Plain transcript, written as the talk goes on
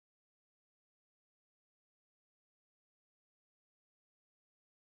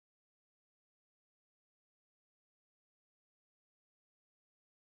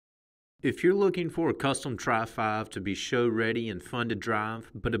If you're looking for a custom Tri-5 to be show-ready and fun to drive,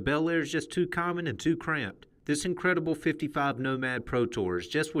 but a Bel Air is just too common and too cramped, this incredible 55 Nomad Pro Tour is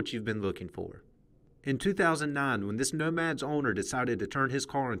just what you've been looking for. In 2009, when this Nomad's owner decided to turn his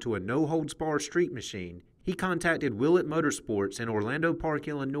car into a no-holds-barred street machine, he contacted Willet Motorsports in Orlando Park,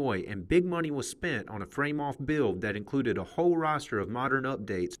 Illinois, and big money was spent on a frame-off build that included a whole roster of modern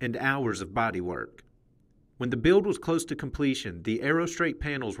updates and hours of bodywork. When the build was close to completion, the aero-straight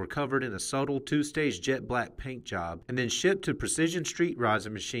panels were covered in a subtle two-stage jet black paint job and then shipped to Precision Street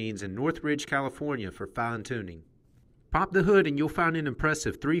Rising machines in Northridge, California for fine-tuning. Pop the hood and you'll find an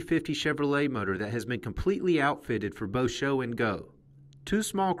impressive 350 Chevrolet motor that has been completely outfitted for both show and go. Two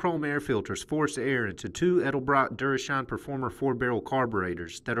small chrome air filters force air into two Edelbrock Durashine Performer 4-barrel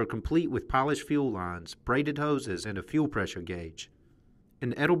carburetors that are complete with polished fuel lines, braided hoses, and a fuel pressure gauge.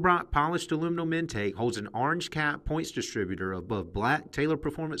 An Edelbrock polished aluminum intake holds an orange cap points distributor above black Taylor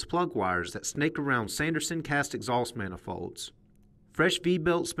Performance plug wires that snake around Sanderson cast exhaust manifolds. Fresh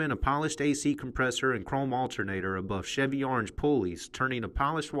V-belt spin a polished AC compressor and chrome alternator above Chevy Orange pulleys, turning a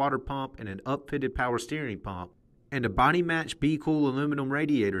polished water pump and an upfitted power steering pump, and a body-matched B-Cool aluminum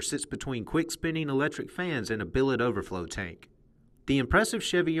radiator sits between quick-spinning electric fans and a billet overflow tank. The impressive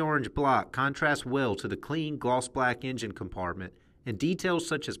Chevy Orange block contrasts well to the clean gloss black engine compartment, and details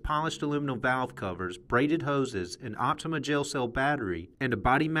such as polished aluminum valve covers, braided hoses, an Optima gel cell battery, and a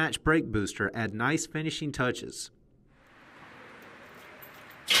body-matched brake booster add nice finishing touches.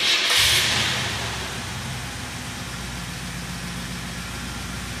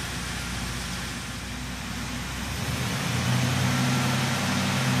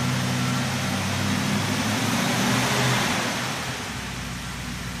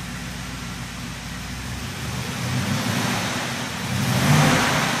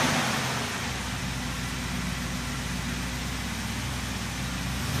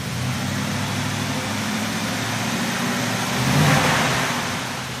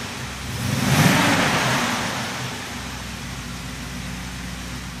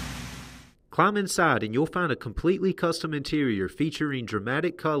 Climb inside and you'll find a completely custom interior featuring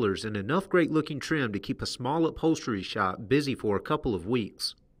dramatic colors and enough great-looking trim to keep a small upholstery shop busy for a couple of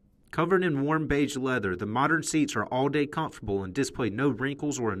weeks. Covered in warm beige leather, the modern seats are all-day comfortable and display no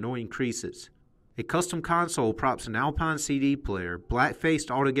wrinkles or annoying creases. A custom console props an Alpine CD player, black-faced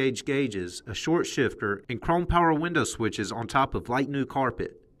Autogauge gauges, a short shifter, and chrome power window switches on top of light new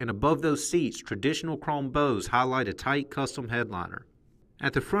carpet. And above those seats, traditional chrome bows highlight a tight custom headliner.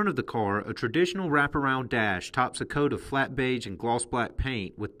 At the front of the car, a traditional wraparound dash tops a coat of flat beige and gloss black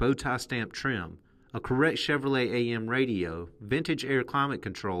paint with bow tie stamped trim, a correct Chevrolet AM radio, vintage air climate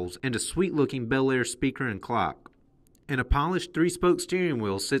controls, and a sweet-looking Bel Air speaker and clock. And a polished 3-spoke steering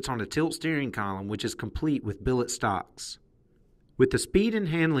wheel sits on a tilt steering column which is complete with billet stocks. With the speed and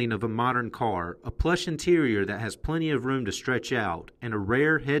handling of a modern car, a plush interior that has plenty of room to stretch out, and a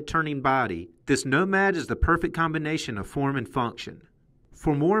rare head-turning body, this Nomad is the perfect combination of form and function.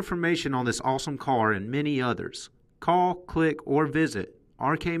 For more information on this awesome car and many others, call, click, or visit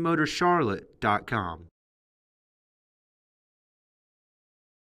rkmotorcharlotte.com.